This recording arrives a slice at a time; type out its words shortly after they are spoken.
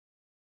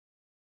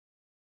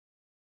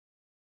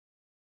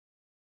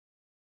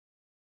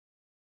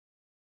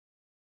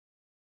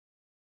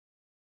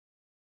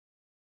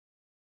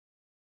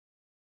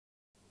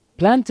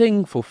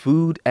Planting for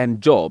Food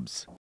and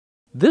Jobs.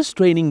 This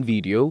training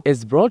video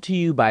is brought to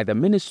you by the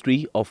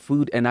Ministry of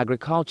Food and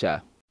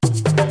Agriculture.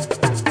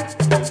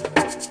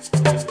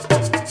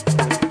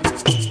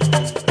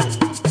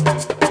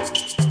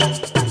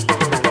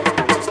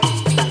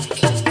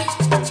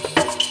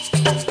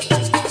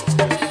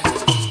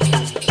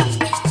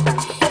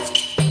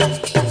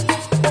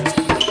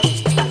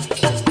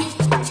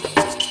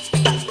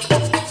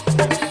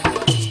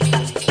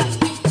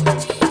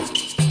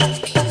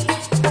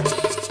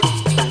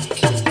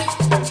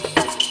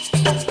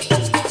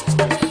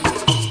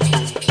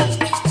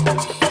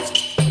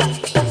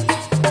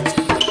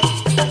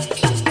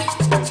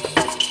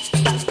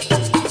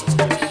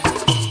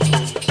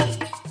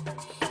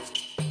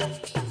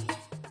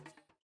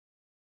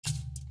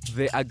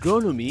 The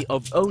agronomy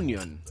of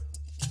onion.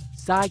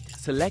 Site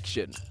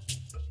selection.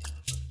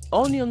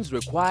 Onions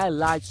require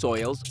light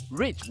soils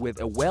rich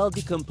with a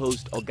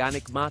well-decomposed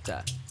organic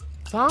matter.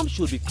 Farms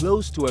should be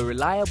close to a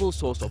reliable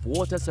source of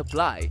water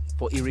supply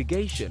for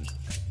irrigation.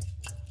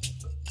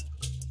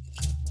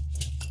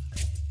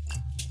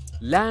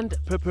 Land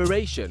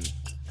preparation.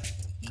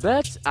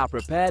 Beds are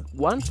prepared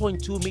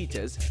 1.2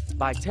 meters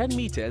by 10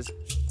 meters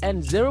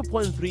and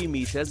 0.3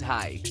 meters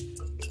high.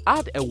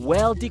 Add a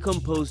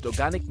well-decomposed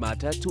organic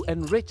matter to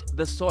enrich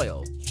the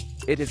soil.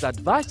 It is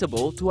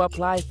advisable to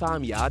apply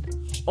farmyard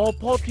or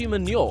poultry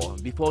manure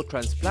before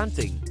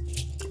transplanting.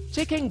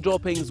 Chicken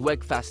droppings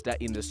work faster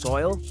in the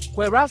soil,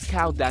 whereas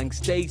cow dung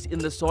stays in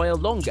the soil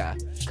longer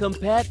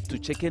compared to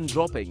chicken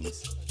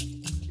droppings.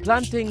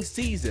 Planting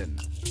season.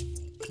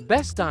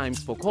 Best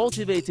times for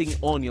cultivating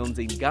onions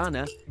in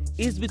Ghana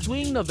is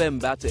between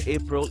November to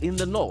April in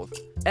the north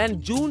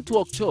and June to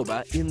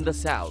October in the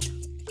south.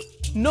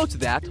 Note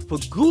that for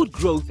good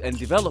growth and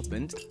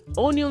development,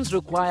 onions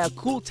require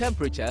cool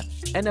temperature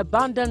and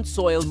abundant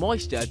soil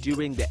moisture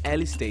during the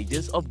early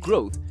stages of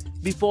growth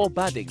before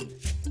budding.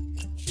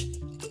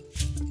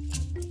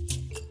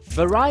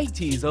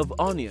 Varieties of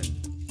onion: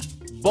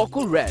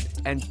 Boko Red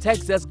and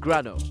Texas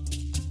Grano.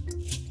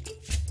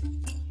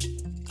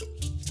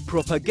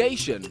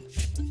 Propagation.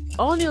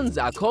 Onions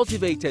are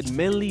cultivated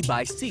mainly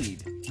by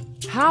seed.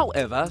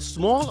 However,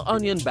 small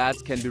onion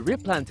buds can be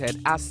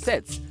replanted as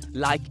sets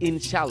like in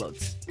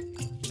shallots.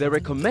 The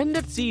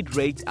recommended seed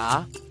rates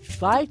are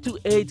 5 to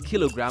 8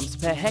 kilograms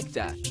per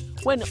hectare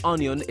when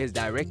onion is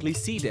directly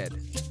seeded.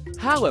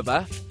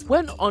 However,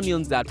 when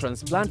onions are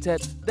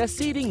transplanted, the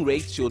seeding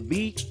rate should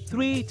be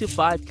 3 to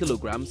 5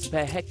 kilograms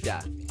per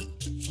hectare.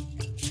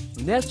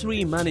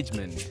 Nursery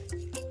management.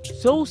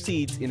 Sow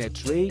seeds in a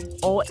tray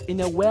or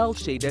in a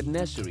well-shaded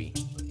nursery.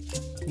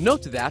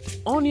 Note that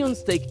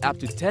onions take up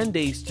to 10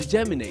 days to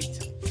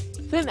germinate.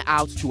 Thin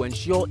out to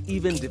ensure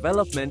even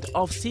development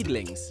of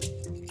seedlings.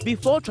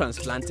 Before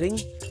transplanting,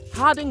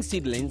 harden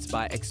seedlings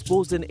by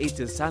exposing it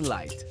to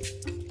sunlight.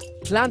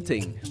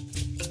 Planting.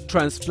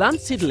 Transplant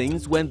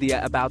seedlings when they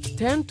are about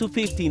 10 to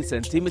 15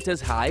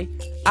 centimeters high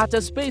at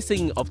a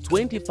spacing of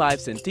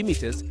 25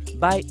 centimeters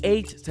by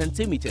 8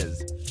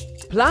 centimeters.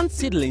 Plant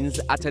seedlings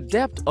at a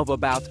depth of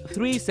about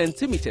 3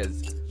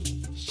 centimeters.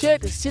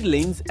 Shade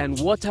seedlings and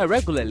water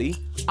regularly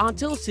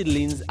until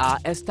seedlings are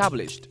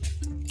established.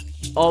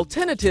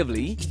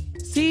 Alternatively,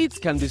 seeds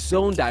can be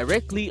sown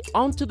directly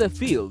onto the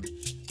field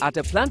at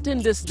a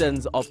planting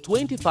distance of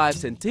 25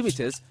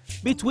 centimeters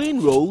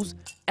between rows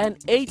and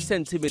 8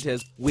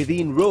 centimeters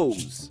within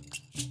rows.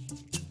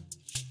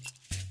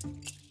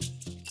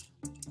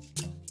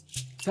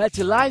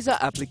 Fertilizer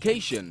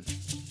application.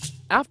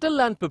 After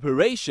land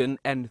preparation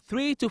and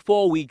 3 to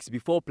 4 weeks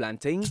before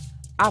planting,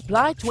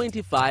 apply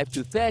 25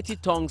 to 30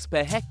 tons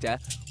per hectare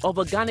of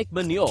organic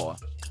manure.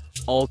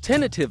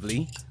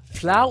 Alternatively,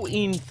 plow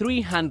in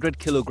 300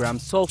 kg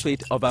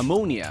sulfate of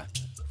ammonia,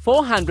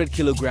 400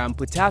 kg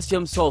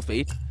potassium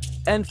sulfate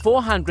and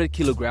 400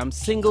 kg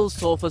single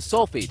sulfur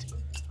sulfate,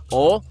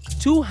 or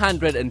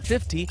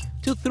 250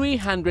 to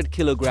 300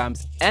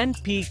 kg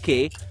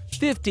NPK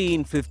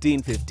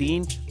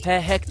 15-15-15 per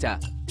hectare.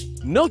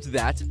 Note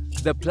that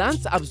the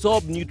plants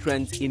absorb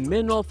nutrients in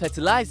mineral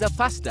fertilizer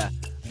faster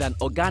than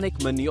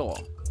organic manure.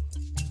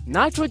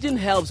 Nitrogen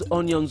helps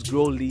onions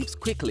grow leaves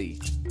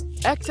quickly.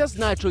 Excess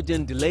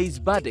nitrogen delays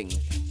budding,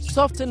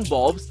 softens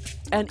bulbs,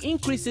 and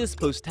increases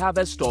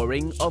post-harvest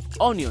storing of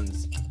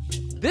onions.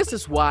 This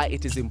is why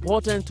it is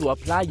important to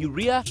apply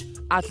urea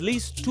at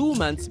least 2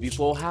 months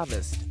before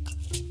harvest.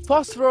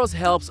 Phosphorus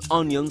helps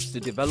onions to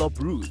develop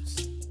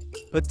roots.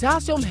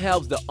 Potassium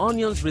helps the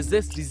onions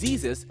resist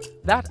diseases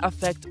that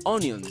affect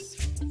onions.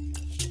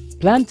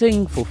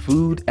 Planting for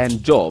Food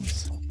and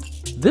Jobs.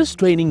 This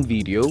training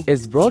video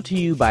is brought to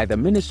you by the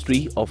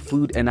Ministry of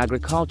Food and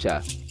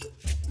Agriculture.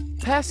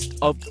 Pest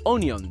of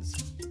onions.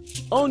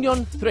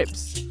 Onion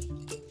thrips,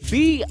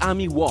 bee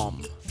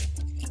armyworm,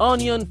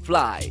 onion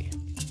fly,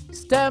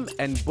 stem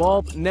and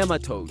bulb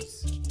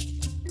nematodes.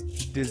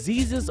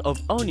 Diseases of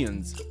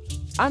onions: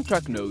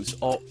 anthracnose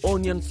or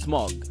onion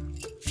smog,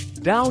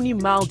 downy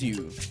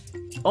mildew,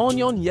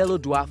 onion yellow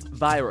dwarf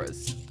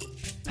virus,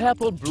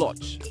 purple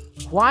blotch,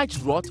 white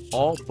rot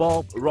or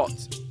bulb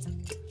rot.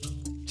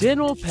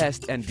 General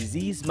pest and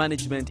disease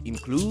management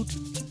include: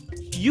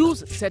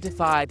 use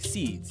certified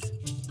seeds,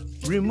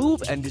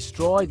 remove and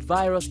destroy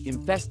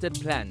virus-infested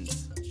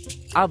plants,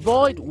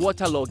 avoid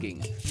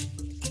waterlogging,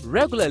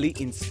 regularly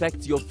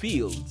inspect your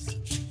fields,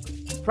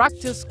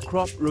 practice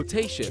crop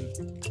rotation,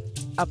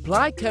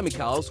 apply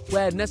chemicals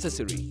where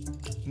necessary.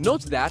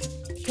 Note that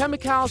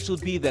chemicals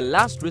should be the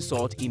last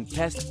resort in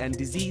pest and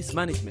disease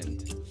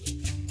management.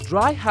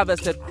 Dry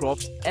harvested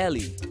crops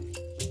early.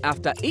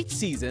 After each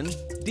season,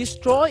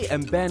 destroy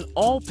and burn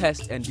all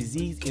pest and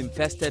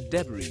disease-infested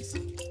debris.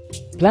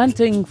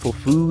 Planting for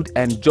food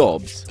and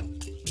jobs.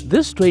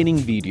 This training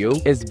video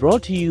is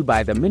brought to you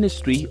by the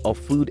Ministry of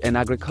Food and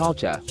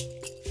Agriculture.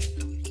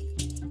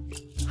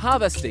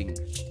 Harvesting.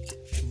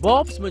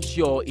 Bulbs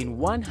mature in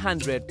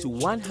 100 to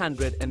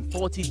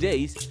 140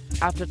 days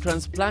after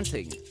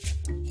transplanting.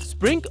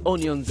 Spring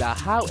onions are,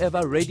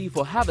 however, ready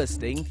for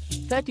harvesting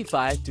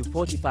 35 to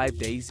 45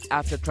 days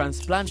after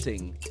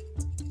transplanting.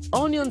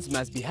 Onions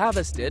must be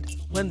harvested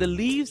when the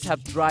leaves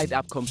have dried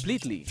up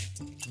completely.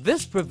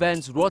 This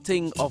prevents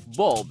rotting of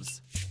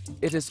bulbs.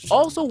 It is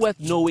also worth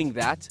knowing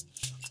that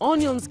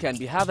onions can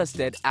be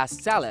harvested as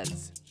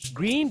salads,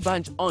 green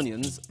bunch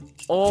onions,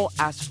 or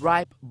as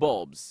ripe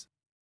bulbs.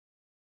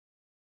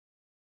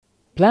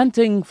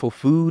 Planting for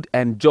food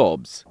and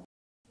jobs.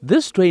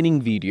 This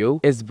training video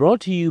is brought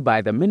to you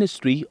by the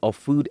Ministry of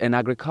Food and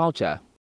Agriculture.